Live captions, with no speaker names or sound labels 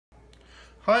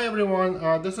Hi everyone,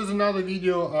 this is another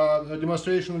video, a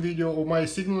demonstration video of my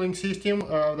signaling system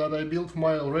that I built for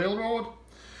my railroad.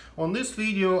 On this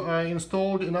video I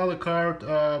installed another card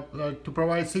to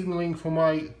provide signaling for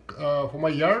my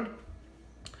yard,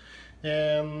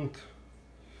 and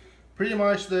pretty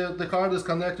much the card is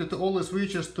connected to all the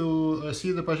switches to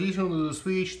see the position of the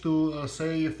switch to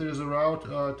say if there is a route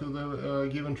to the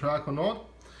given track or not.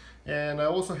 And I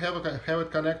also have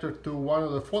it connected to one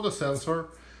of the photo sensor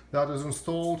that is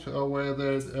installed where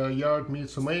the yard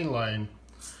meets the main line.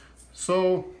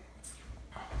 So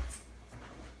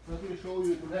let me show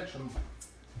you the connection.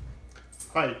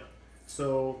 Hi.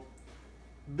 So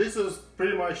this is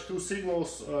pretty much two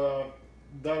signals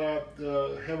that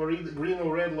have a green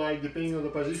or red light depending on the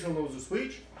position of the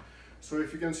switch. So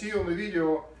if you can see on the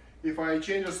video, if I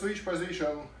change the switch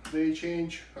position, they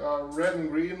change red and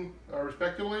green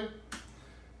respectively.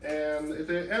 And at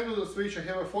the end of the switch I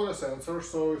have a photo sensor,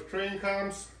 so if train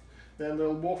comes, then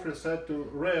they'll both reset to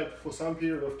red for some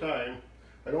period of time.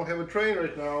 I don't have a train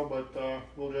right now, but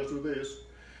we'll just do this.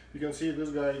 You can see this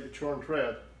guy turned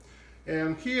red.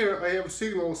 And here I have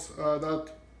signals that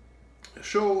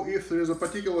show if there is a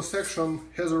particular section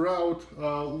has a route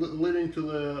leading to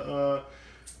the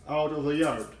out of the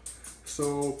yard.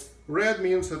 So red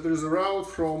means that there is a route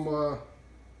from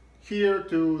here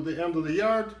to the end of the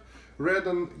yard. Red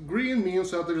and green means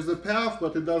that there is a path,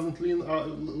 but it doesn't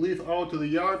lead out to the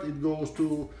yard, it goes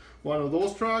to one of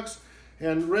those tracks.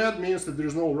 And red means that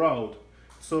there's no route.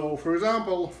 So for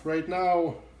example, right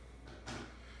now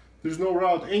there's no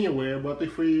route anywhere, but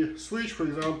if we switch, for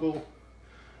example,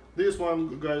 this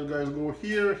one guys go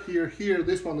here, here, here,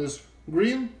 this one is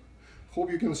green. Hope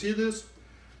you can see this.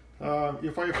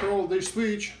 If I throw this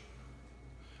switch,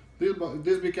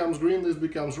 this becomes green, this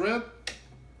becomes red.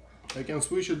 I can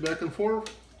switch it back and forth.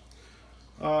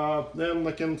 Then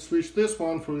I can switch this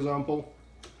one, for example.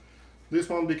 This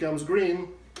one becomes green.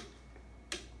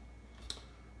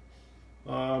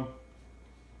 Do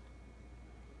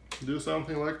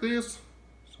something like this.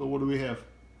 So what do we have?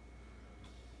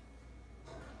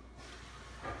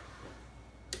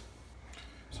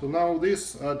 So now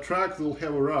this track will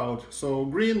have a route. So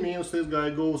green means this guy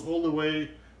goes all the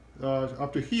way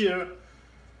up to here.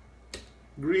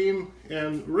 Green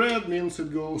and red means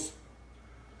it goes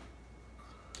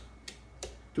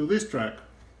to this track,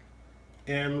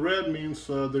 and red means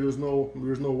there is no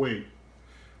way.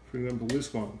 For example,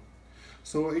 this one.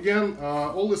 So again,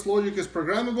 all this logic is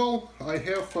programmable. I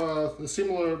have a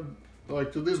similar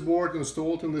like to this board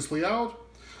installed in this layout,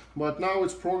 but now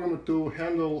it's programmed to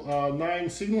handle 9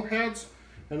 signal heads,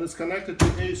 and it's connected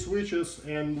to 8 switches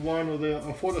and one of the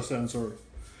photo sensor.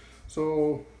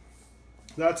 So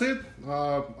that's it.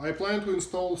 I plan to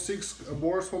install 6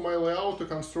 boards for my layout to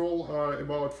control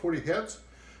about 40 heads.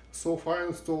 So far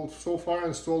installed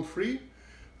 3,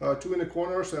 2 in the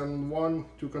corners and 1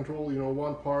 to control,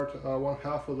 one part, one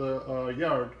half of the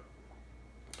yard.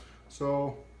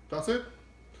 So that's it.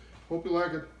 Hope you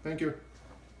like it. Thank you.